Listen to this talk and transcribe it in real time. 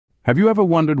Have you ever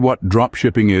wondered what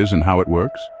dropshipping is and how it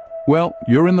works? Well,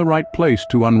 you're in the right place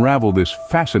to unravel this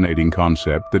fascinating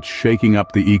concept that's shaking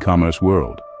up the e-commerce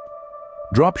world.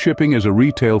 Dropshipping is a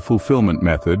retail fulfillment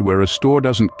method where a store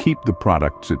doesn't keep the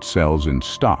products it sells in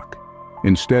stock.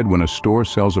 Instead, when a store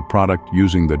sells a product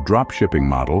using the dropshipping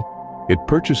model, it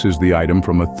purchases the item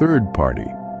from a third party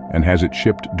and has it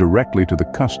shipped directly to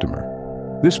the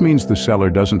customer. This means the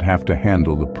seller doesn't have to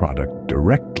handle the product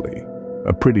directly.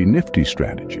 A pretty nifty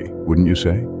strategy, wouldn't you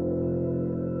say?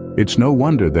 It's no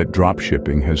wonder that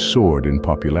dropshipping has soared in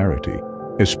popularity,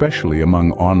 especially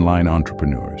among online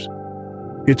entrepreneurs.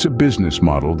 It's a business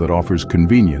model that offers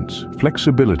convenience,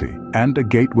 flexibility, and a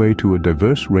gateway to a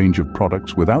diverse range of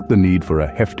products without the need for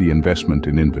a hefty investment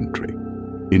in inventory.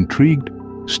 Intrigued?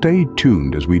 Stay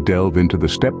tuned as we delve into the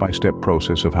step-by-step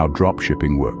process of how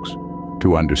dropshipping works.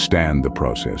 To understand the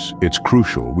process, it's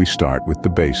crucial we start with the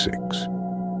basics.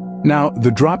 Now, the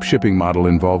dropshipping model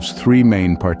involves three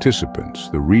main participants: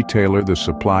 the retailer, the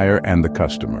supplier, and the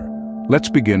customer. Let's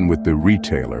begin with the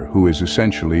retailer, who is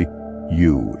essentially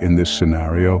you in this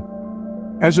scenario.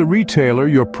 As a retailer,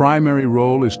 your primary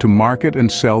role is to market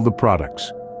and sell the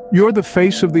products. You're the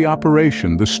face of the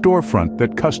operation, the storefront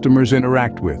that customers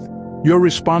interact with. You're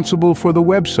responsible for the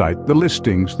website, the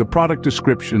listings, the product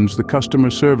descriptions, the customer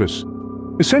service.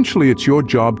 Essentially, it's your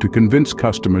job to convince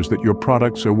customers that your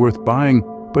products are worth buying.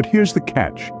 But here's the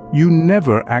catch: you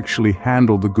never actually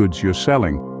handle the goods you're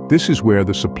selling. This is where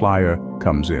the supplier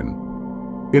comes in.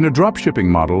 In a dropshipping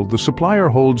model, the supplier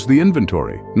holds the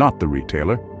inventory, not the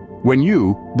retailer. When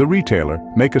you, the retailer,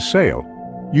 make a sale,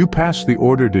 you pass the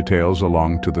order details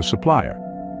along to the supplier.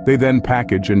 They then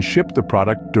package and ship the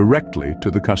product directly to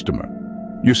the customer.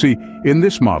 You see, in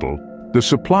this model, the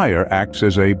supplier acts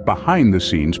as a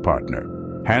behind-the-scenes partner,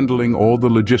 handling all the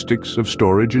logistics of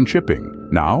storage and shipping.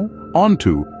 Now,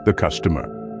 onto the customer.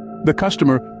 The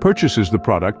customer purchases the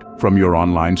product from your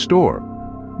online store.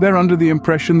 They're under the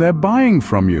impression they're buying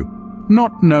from you,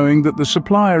 not knowing that the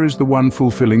supplier is the one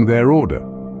fulfilling their order.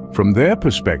 From their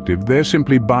perspective, they're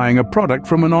simply buying a product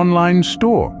from an online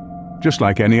store, just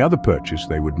like any other purchase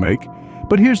they would make.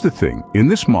 But here's the thing: in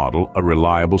this model, a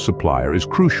reliable supplier is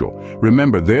crucial.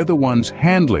 Remember, they're the ones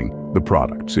handling the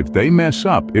products. If they mess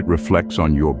up, it reflects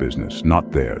on your business,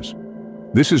 not theirs.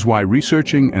 This is why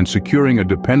researching and securing a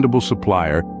dependable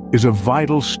supplier is a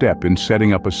vital step in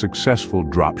setting up a successful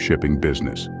dropshipping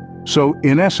business. So,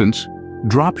 in essence,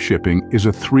 dropshipping is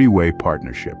a three-way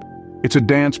partnership. It's a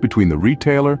dance between the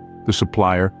retailer, the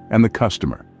supplier, and the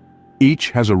customer.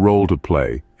 Each has a role to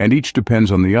play, and each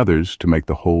depends on the others to make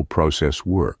the whole process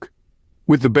work.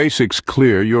 With the basics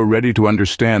clear, you're ready to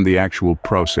understand the actual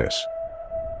process.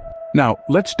 Now,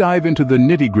 let's dive into the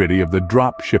nitty-gritty of the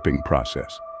dropshipping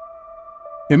process.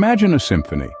 Imagine a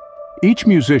symphony. Each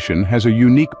musician has a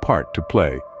unique part to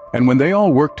play, and when they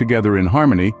all work together in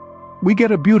harmony, we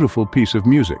get a beautiful piece of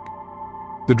music.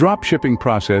 The dropshipping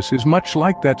process is much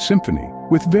like that symphony,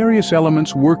 with various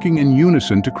elements working in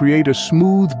unison to create a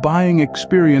smooth buying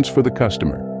experience for the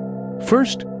customer.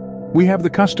 First, we have the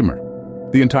customer.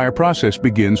 The entire process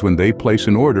begins when they place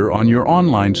an order on your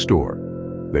online store.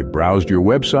 They've browsed your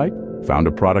website, found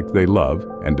a product they love,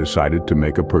 and decided to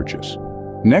make a purchase.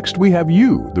 Next, we have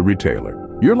you, the retailer.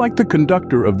 You're like the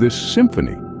conductor of this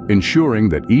symphony, ensuring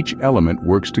that each element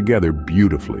works together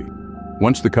beautifully.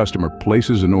 Once the customer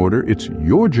places an order, it's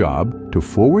your job to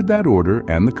forward that order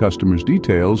and the customer's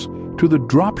details to the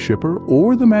dropshipper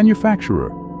or the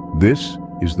manufacturer. This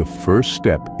is the first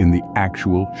step in the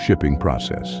actual shipping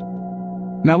process.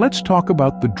 Now let's talk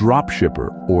about the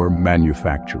dropshipper or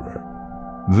manufacturer.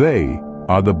 They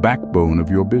are the backbone of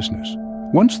your business.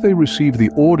 Once they receive the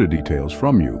order details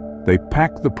from you, they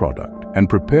pack the product and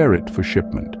prepare it for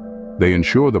shipment. They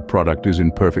ensure the product is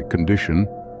in perfect condition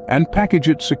and package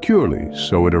it securely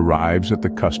so it arrives at the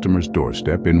customer's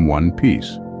doorstep in one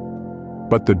piece.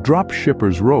 But the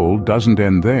dropshipper's role doesn't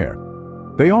end there.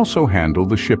 They also handle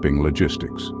the shipping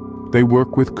logistics. They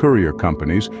work with courier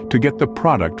companies to get the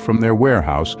product from their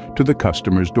warehouse to the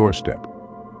customer's doorstep.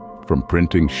 From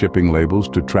printing shipping labels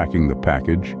to tracking the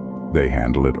package, they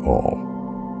handle it all.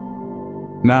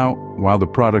 Now, while the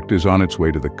product is on its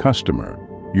way to the customer,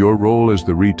 your role as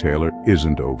the retailer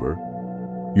isn't over.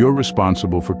 You're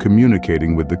responsible for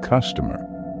communicating with the customer.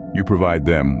 You provide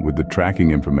them with the tracking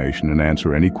information and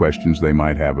answer any questions they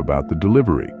might have about the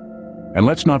delivery. And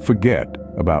let's not forget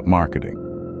about marketing.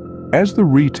 As the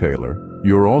retailer,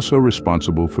 you're also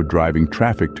responsible for driving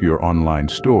traffic to your online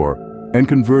store and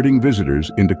converting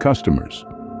visitors into customers.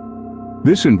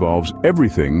 This involves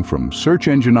everything from search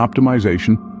engine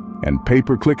optimization and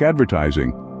pay-per-click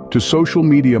advertising to social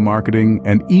media marketing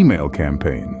and email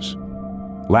campaigns.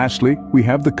 Lastly, we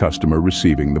have the customer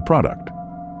receiving the product.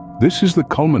 This is the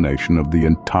culmination of the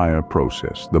entire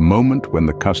process, the moment when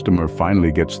the customer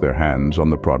finally gets their hands on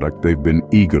the product they've been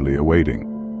eagerly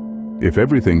awaiting. If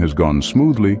everything has gone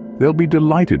smoothly, they'll be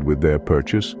delighted with their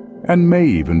purchase and may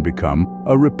even become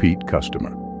a repeat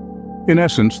customer. In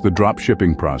essence, the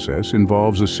dropshipping process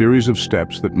involves a series of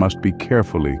steps that must be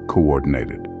carefully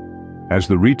coordinated. As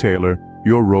the retailer,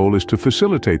 your role is to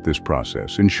facilitate this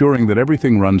process, ensuring that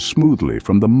everything runs smoothly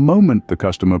from the moment the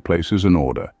customer places an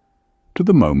order to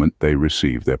the moment they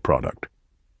receive their product.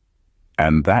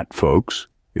 And that, folks,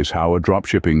 is how a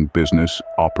dropshipping business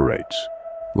operates.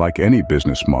 Like any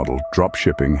business model,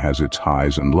 dropshipping has its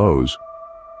highs and lows.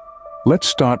 Let's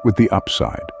start with the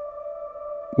upside.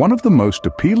 One of the most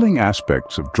appealing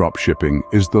aspects of dropshipping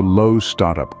is the low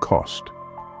startup cost.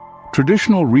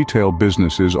 Traditional retail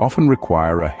businesses often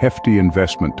require a hefty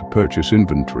investment to purchase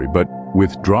inventory, but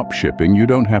with dropshipping, you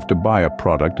don't have to buy a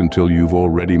product until you've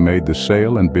already made the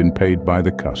sale and been paid by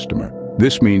the customer.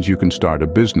 This means you can start a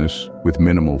business with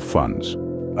minimal funds.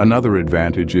 Another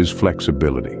advantage is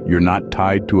flexibility. You're not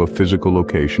tied to a physical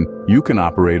location. You can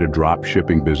operate a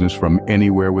dropshipping business from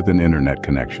anywhere with an internet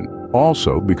connection.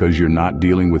 Also, because you're not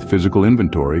dealing with physical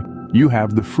inventory, you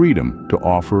have the freedom to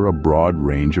offer a broad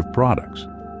range of products.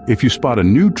 If you spot a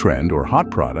new trend or hot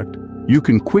product, you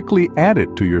can quickly add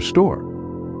it to your store.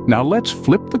 Now let's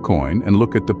flip the coin and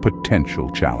look at the potential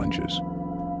challenges.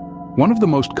 One of the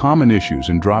most common issues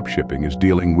in dropshipping is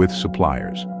dealing with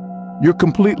suppliers. You're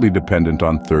completely dependent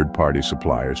on third-party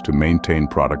suppliers to maintain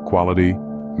product quality,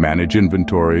 manage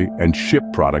inventory, and ship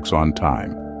products on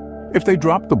time. If they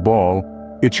drop the ball,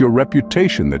 it's your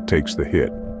reputation that takes the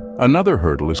hit. Another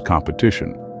hurdle is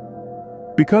competition.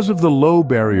 Because of the low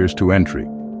barriers to entry,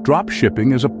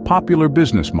 dropshipping is a popular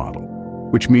business model,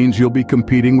 which means you'll be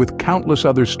competing with countless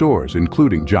other stores,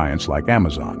 including giants like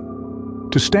Amazon.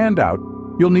 To stand out,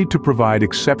 you'll need to provide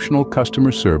exceptional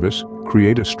customer service,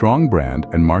 create a strong brand,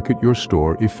 and market your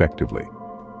store effectively.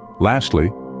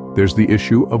 Lastly, there's the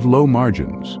issue of low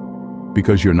margins.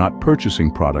 Because you're not purchasing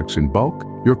products in bulk,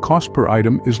 your cost per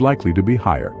item is likely to be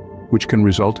higher, which can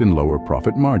result in lower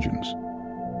profit margins.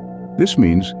 This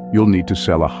means you'll need to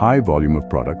sell a high volume of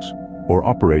products or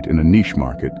operate in a niche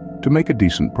market to make a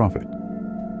decent profit.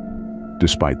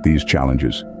 Despite these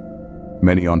challenges,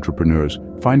 many entrepreneurs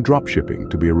find dropshipping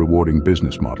to be a rewarding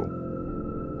business model.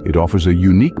 It offers a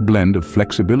unique blend of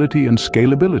flexibility and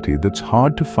scalability that's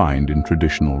hard to find in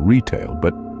traditional retail,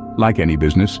 but like any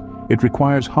business, it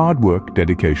requires hard work,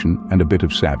 dedication, and a bit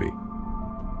of savvy.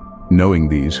 Knowing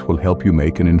these will help you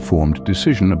make an informed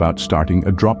decision about starting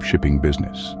a dropshipping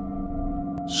business.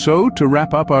 So, to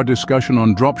wrap up our discussion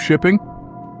on dropshipping,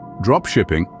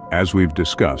 as we've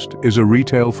discussed, is a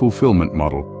retail fulfillment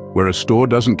model where a store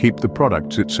doesn't keep the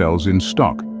products it sells in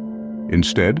stock.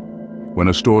 Instead, when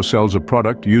a store sells a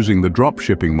product using the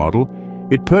dropshipping model,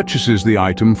 it purchases the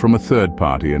item from a third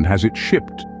party and has it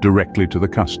shipped directly to the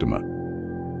customer.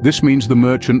 This means the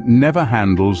merchant never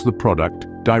handles the product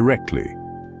directly.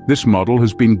 This model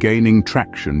has been gaining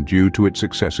traction due to its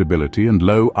accessibility and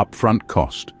low upfront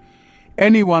cost.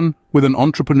 Anyone with an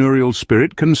entrepreneurial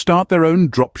spirit can start their own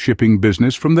dropshipping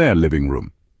business from their living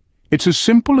room. It's as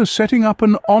simple as setting up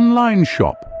an online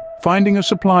shop, finding a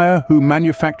supplier who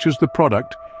manufactures the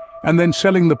product, and then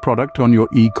selling the product on your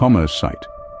e-commerce site.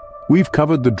 We've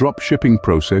covered the dropshipping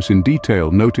process in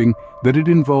detail, noting that it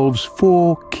involves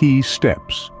 4 key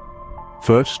steps.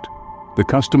 First, the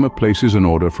customer places an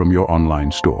order from your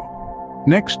online store.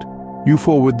 Next, you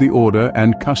forward the order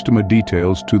and customer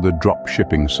details to the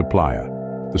dropshipping supplier.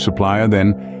 The supplier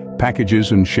then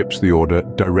packages and ships the order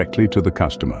directly to the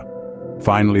customer.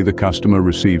 Finally, the customer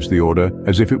receives the order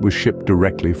as if it was shipped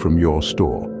directly from your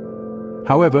store.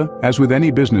 However, as with any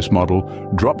business model,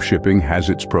 dropshipping has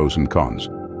its pros and cons.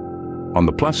 On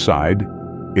the plus side,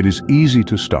 it is easy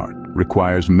to start,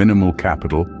 requires minimal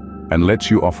capital, and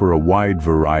lets you offer a wide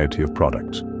variety of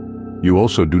products. You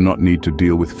also do not need to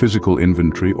deal with physical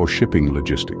inventory or shipping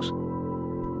logistics.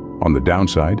 On the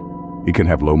downside, it can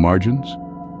have low margins,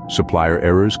 supplier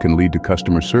errors can lead to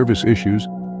customer service issues,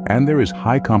 and there is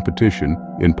high competition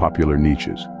in popular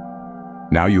niches.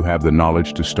 Now you have the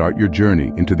knowledge to start your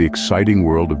journey into the exciting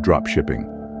world of dropshipping.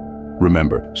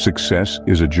 Remember, success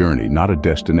is a journey, not a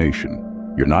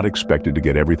destination. You're not expected to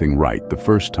get everything right the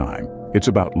first time. It's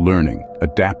about learning,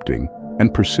 adapting,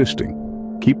 and persisting.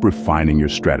 Keep refining your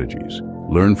strategies,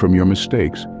 learn from your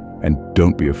mistakes, and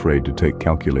don't be afraid to take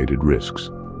calculated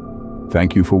risks.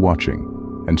 Thank you for watching,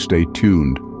 and stay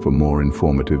tuned for more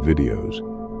informative videos.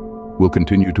 We'll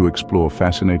continue to explore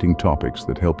fascinating topics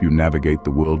that help you navigate the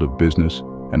world of business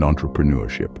and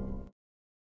entrepreneurship.